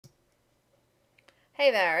Hey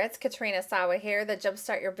there, it's Katrina Sawa here, the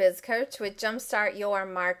Jumpstart Your Biz Coach with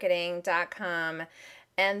jumpstartyourmarketing.com.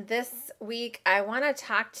 And this week, I want to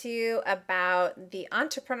talk to you about the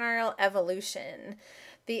entrepreneurial evolution,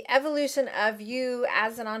 the evolution of you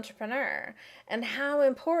as an entrepreneur, and how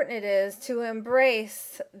important it is to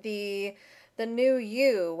embrace the new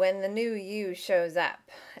you when the new you shows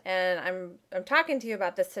up. And I'm talking to you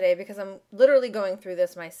about this today because I'm literally going through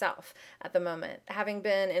this myself at the moment. Having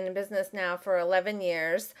been in business now for 11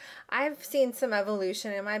 years, I've seen some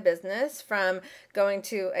evolution in my business from going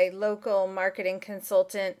to a local marketing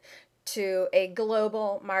consultant to a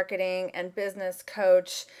global marketing and business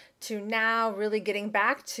coach to now really getting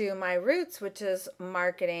back to my roots, which is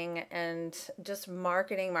marketing and just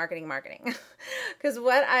marketing. Because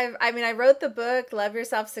I wrote the book, Love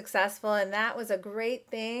Yourself Successful, and that was a great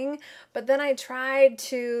thing. But then I tried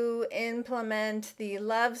to implement the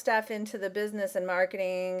love stuff into the business and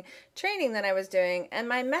marketing training that I was doing, and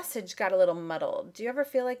my message got a little muddled. Do you ever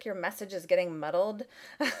feel like your message is getting muddled?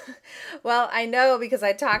 Well, I know because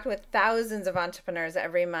I talked with thousands of entrepreneurs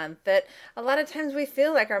every month that a lot of times we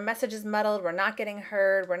feel like our message is muddled. We're not getting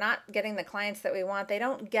heard. We're not getting the clients that we want. They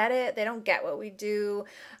don't get it. They don't get what we do.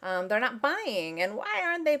 They're not buying. And why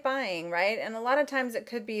aren't they buying, right? And a lot of times it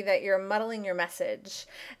could be that you're muddling your message.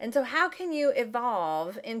 And so how can you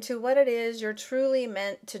evolve into what it is you're truly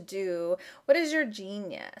meant to do? What is your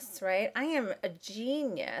genius, right? I am a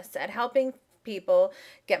genius at helping people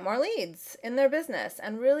get more leads in their business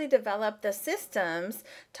and really develop the systems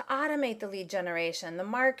to automate the lead generation, the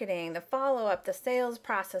marketing, the follow-up, the sales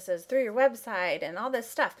processes through your website and all this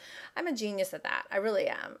stuff. I'm a genius at that. I really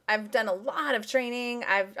am. I've done a lot of training.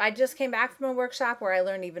 I just came back from a workshop where I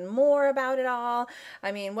learned even more about it all.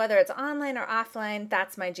 I mean, whether it's online or offline,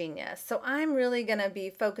 that's my genius. So I'm really going to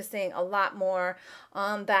be focusing a lot more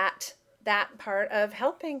on that part of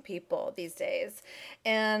helping people these days.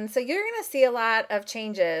 And so you're going to see a lot of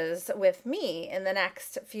changes with me in the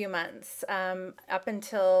next few months, up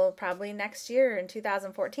until probably next year in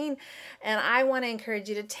 2014. And I want to encourage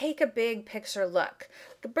you to take a big picture look,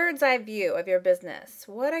 the bird's eye view of your business.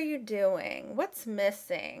 What are you doing? What's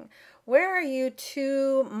missing? Where are you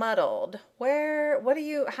too muddled?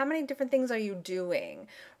 How many different things are you doing,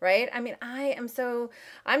 right? I mean, I'm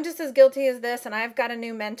just as guilty as this, and I've got a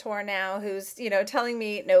new mentor now who's, telling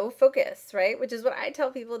me, no, focus, right? Which is what I tell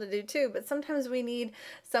people to do too, but sometimes we need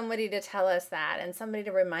somebody to tell us that and somebody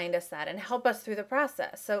to remind us that and help us through the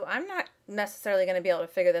process. So I'm not necessarily going to be able to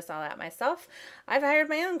figure this all out myself. I've hired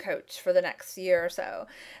my own coach for the next year or so.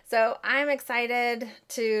 So I'm excited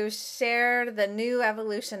to share the new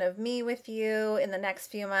evolution of me with you in the next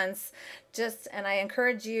few months. And I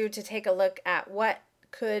encourage you to take a look at what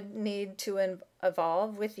could need to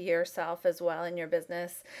evolve with yourself as well in your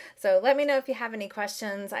business. So let me know if you have any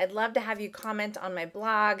questions. I'd love to have you comment on my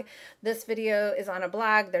blog. This video is on a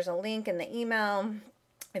blog. There's a link in the email.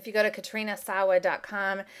 If you go to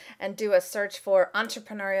katrinasawa.com and do a search for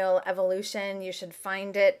entrepreneurial evolution, you should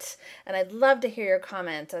find it. And I'd love to hear your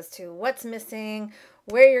comments as to what's missing,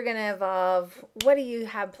 where you're going to evolve, what do you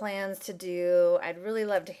have plans to do. I'd really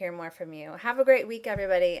love to hear more from you. Have a great week,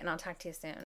 everybody, and I'll talk to you soon.